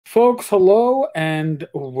Folks, hello and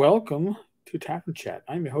welcome to Tavern Chat.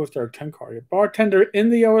 I'm your host, Eric Tenkar, your bartender in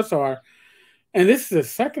the OSR. And this is the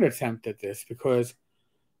second attempt at this because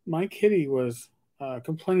my kitty was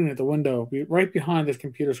complaining at the window right behind this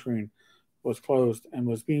computer screen was closed and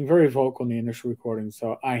was being very vocal in the initial recording.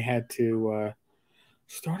 So I had to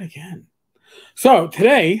start again. So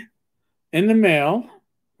today, in the mail,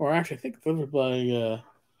 or actually I think delivered by,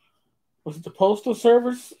 was it the Postal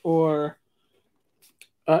Service or...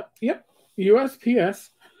 yep, USPS.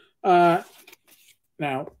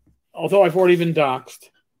 Now, although I've already been doxxed,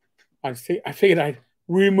 I figured I'd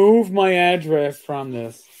remove my address from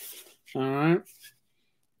this. All right.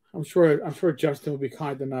 I'm sure Justin will be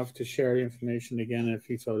kind enough to share the information again if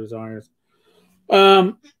he so desires.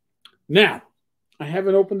 Now, I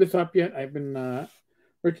haven't opened this up yet. I've been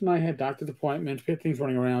Rich and I had doctor's appointments, we had things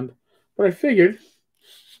running around, but I figured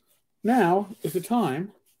now is the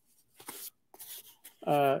time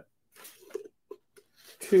oh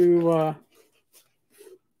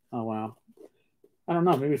wow, I don't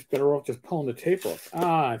know, maybe it's better off just pulling the tape off.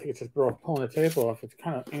 I think it's just better off pulling the tape off. It's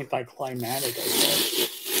kind of anticlimactic, I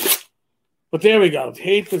guess. But there we go,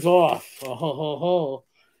 tape is off. Oh, ho, ho, ho.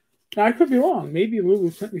 Now I could be wrong, maybe Lulu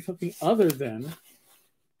sent me something other than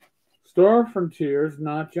Star Frontiers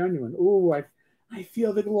Not Genuine. Ooh, I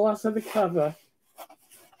feel the gloss of the cover.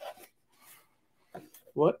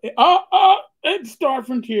 What? It's Star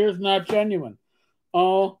Frontiers Not Genuine.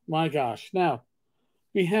 Oh my gosh. Now,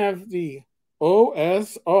 we have the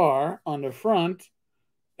OSR on the front,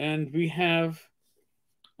 and we have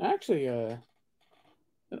actually an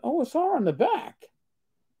OSR on the back.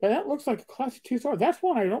 But that looks like a classic TSR. That's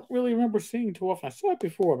one I don't really remember seeing too often. I saw it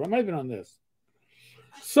before, but it might have been on this.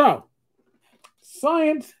 So,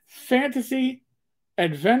 science, fantasy,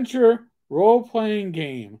 adventure, role-playing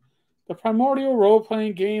game. The primordial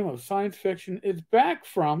role-playing game of science fiction is back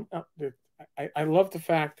from... I love the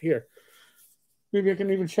fact here. Maybe I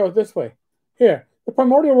can even show it this way. Here, the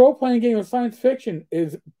primordial role-playing game of science fiction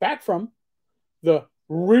is back from the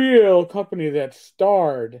real company that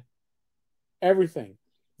starred everything.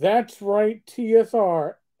 That's right,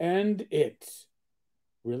 TSR, and it's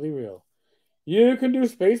really real. You can do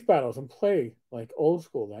space battles and play like old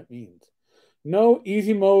school, that means. No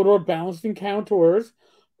easy mode or balanced encounters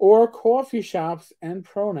or coffee shops and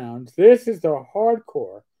pronouns. This is the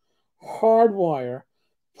hardcore, hardwire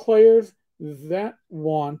players that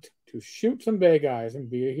want to shoot some bad guys and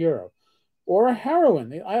be a hero. Or a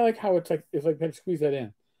heroine. I like how it's like they squeeze that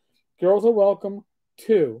in. Girls are welcome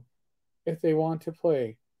too if they want to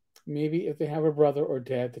play. Maybe if they have a brother or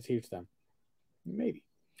dad to teach them. Maybe.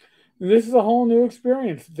 This is a whole new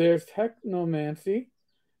experience. There's technomancy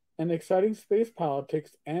and exciting space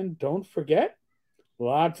politics, and don't forget,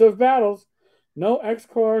 lots of battles. No X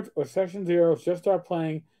cards or session zeros. Just start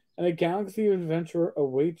playing, and a galaxy of adventure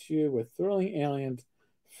awaits you with thrilling aliens,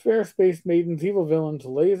 fair space maidens, evil villains,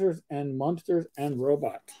 lasers, and monsters and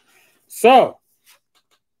robots. So,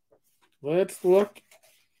 let's look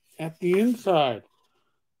at the inside.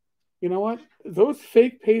 You know what? Those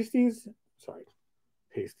fake pasties,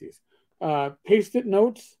 pasted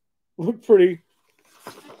notes look pretty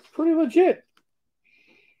legit.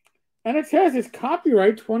 And it says it's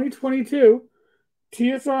copyright 2022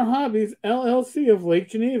 TSR Hobbies LLC of Lake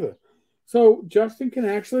Geneva. So Justin can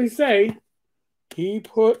actually say he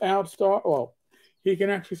put out he can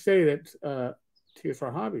actually say that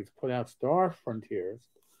TSR Hobbies put out Star Frontiers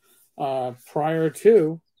prior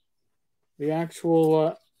to the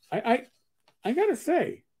actual I gotta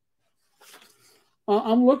say,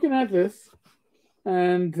 I'm looking at this,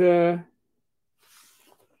 and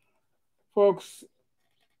folks,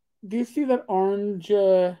 do you see that orange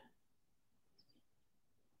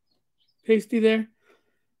pasty there?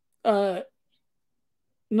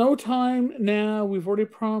 No time now. We've already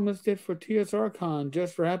promised it for TSR Con.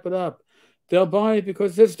 Just wrap it up. They'll buy it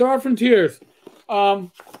because it's Star Frontiers.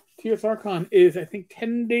 TSR Con is, I think,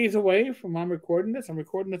 10 days away from when I'm recording this. I'm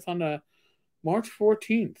recording this on March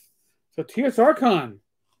 14th. So TSR Con,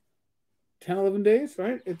 10, 11 days,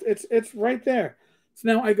 right? It's right there.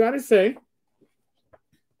 So now I gotta say,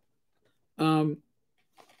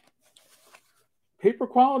 paper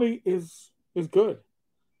quality is good.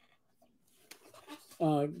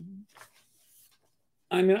 I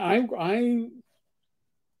mean, I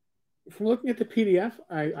from looking at the PDF,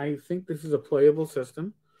 I think this is a playable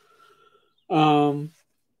system.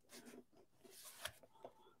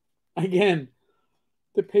 Again,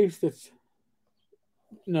 the pasted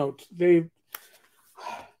notes,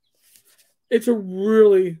 it's a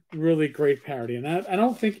really, really great parody. And I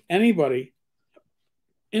don't think anybody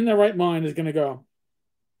in their right mind is going to go,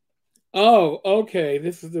 Oh, okay.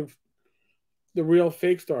 This is the real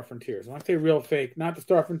fake Star Frontiers. When I say real fake, not the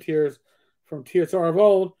Star Frontiers from TSR of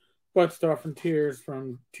old, but Star Frontiers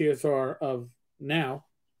from TSR of now,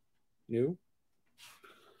 new.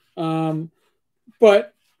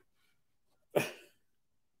 But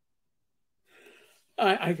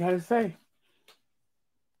I gotta say,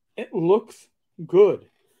 it looks good.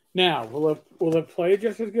 Now, will it play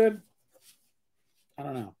just as good? I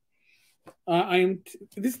don't know. I am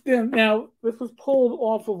this now. This was pulled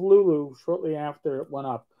off of Lulu shortly after it went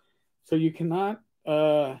up, so you cannot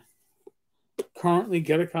currently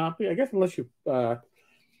get a copy. I guess unless you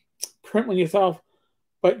print one yourself,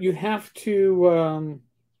 but you have to.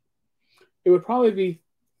 It would probably be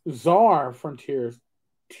Czar Frontiers,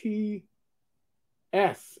 TSAR,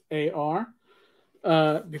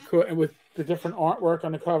 because with the different artwork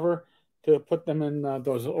on the cover to put them in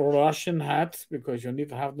those Russian hats because you'll need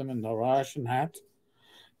to have them in the Russian hats.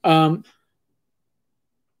 Because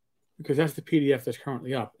that's the PDF that's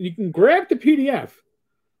currently up. You can grab the PDF.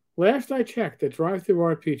 Last I checked, at Drive-Thru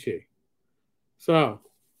RPG. So,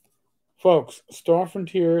 folks, Star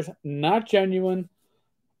Frontiers, not genuine.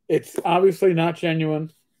 It's obviously not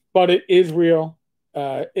genuine, but it is real.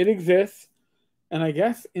 It exists. And I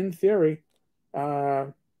guess, in theory,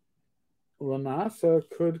 LaNasa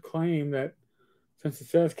could claim that since it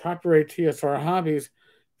says copyright TSR Hobbies,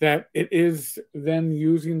 that it is then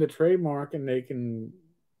using the trademark and they can,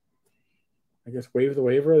 I guess, waive the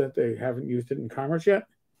waiver that they haven't used it in commerce yet.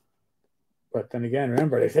 But then again,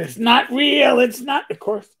 remember, they said it's not real. It's not, of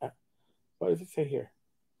course. What does it say here?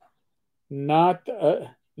 Not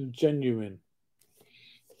genuine.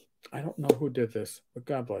 I don't know who did this, but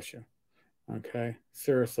God bless you. Okay,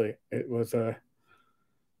 seriously, it was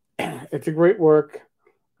it's a great work.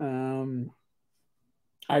 I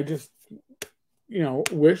just,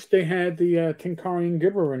 wish they had the Tenkar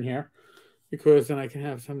Gibber in here because then I can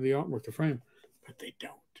have some of the artwork to frame, but they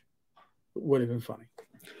don't. It would have been funny.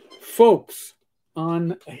 Folks,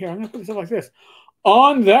 on here, I'm going to put stuff like this.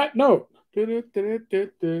 On that note,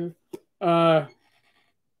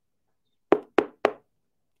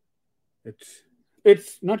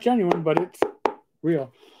 it's not genuine, but it's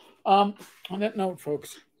real. On that note,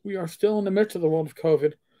 folks, we are still in the midst of the world of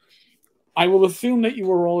COVID. I will assume that you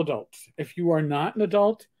are all adults. If you are not an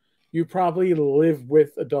adult, you probably live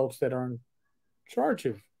with adults that are in charge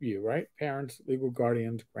of you, right? Parents, legal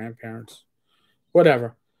guardians, grandparents,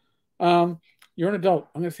 whatever. You're an adult.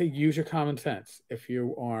 I'm going to say use your common sense. If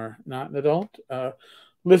you are not an adult,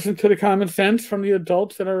 listen to the common sense from the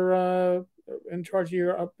adults that are in charge of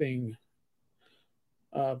your upbringing.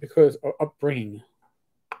 Upbringing.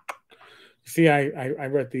 See, I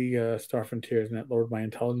read the Star Frontiers and that lowered my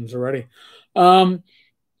intelligence already.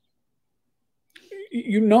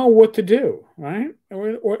 You know what to do, right?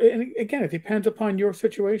 And again, it depends upon your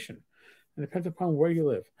situation. It depends upon where you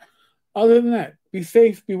live. Other than that, be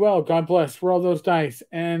safe, be well. God bless. Roll those dice.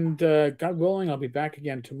 And God willing, I'll be back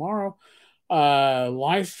again tomorrow.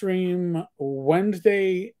 Live stream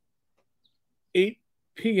Wednesday, 8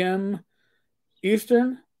 p.m.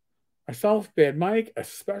 Eastern. Myself, Bad Mike, a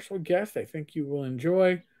special guest I think you will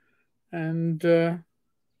enjoy. And God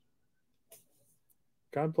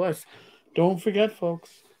bless. Don't forget, folks,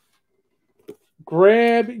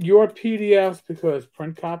 grab your PDFs because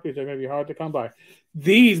print copies are going to be hard to come by.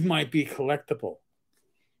 These might be collectible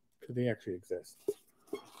because they actually exist.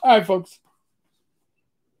 All right, folks.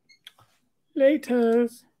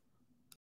 Laters.